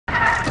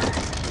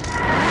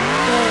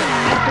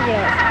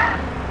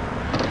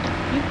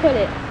put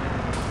it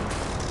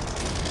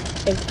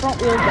in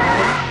front wheel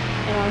drive,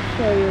 and I'll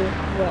show you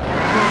what I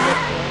tuned it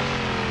for.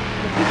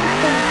 If you just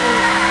don't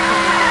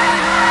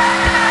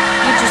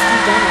You just do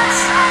donuts.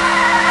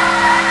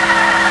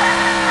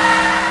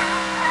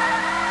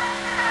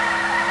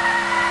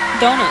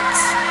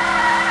 Donuts.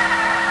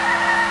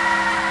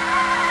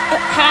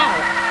 How?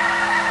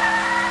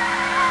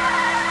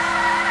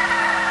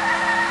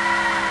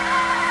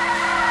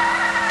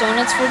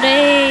 Donuts for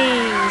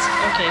days.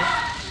 Okay.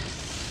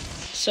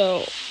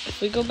 So,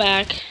 if we go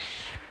back.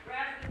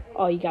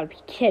 Oh, you gotta be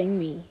kidding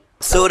me.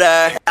 Suitor,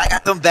 I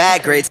got some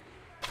bad grades.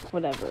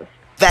 Whatever.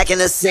 Back in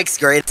the 6th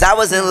grade, I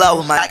was in love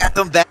with my. I got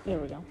some bad. There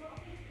we go.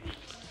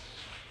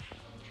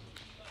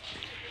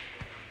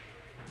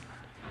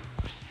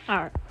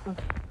 Alright,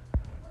 okay.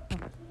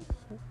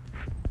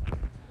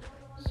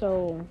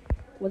 So,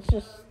 let's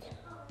just,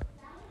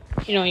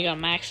 You know, you gotta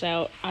max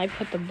out. I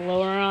put the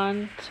blower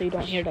on so you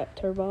don't hear that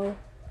turbo.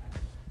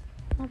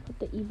 I'll put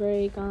the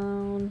e-brake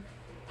on.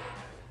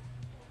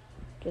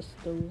 Just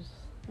those.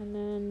 And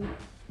then,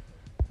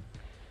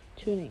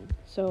 tuning.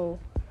 So,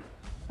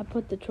 I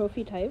put the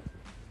trophy type.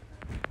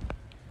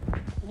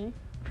 Okay.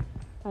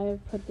 I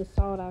put the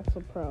solid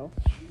axle pro.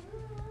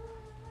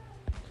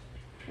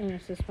 And the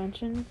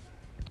suspension.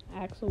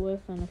 Axle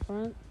width in the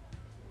front.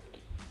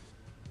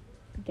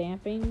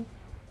 Damping.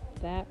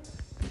 That.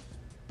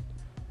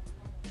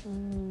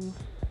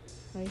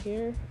 Right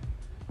here.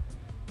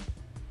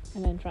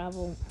 And then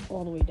travel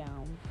all the way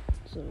down.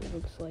 So it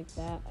looks like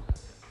that.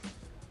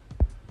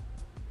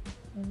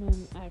 And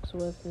then axle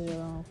width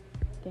 0.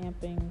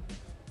 Damping.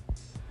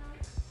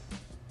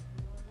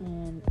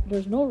 And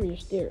there's no rear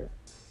steer.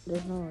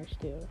 There's no rear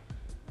steer.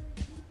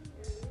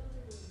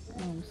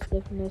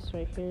 Stiffness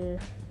right here.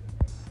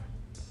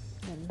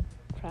 And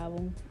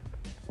travel.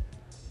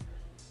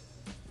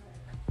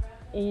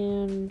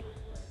 And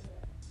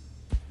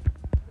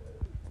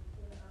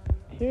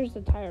here's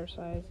the tire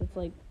size. It's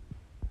like,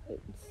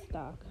 it's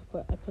stock,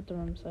 but I put the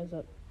rim size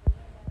up.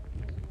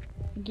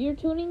 Gear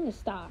tuning is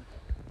stock.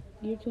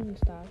 Gear tuning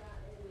stock.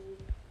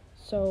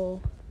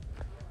 So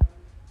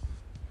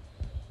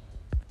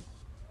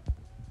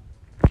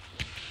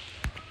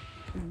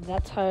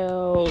that's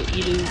how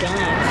you do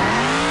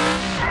donuts.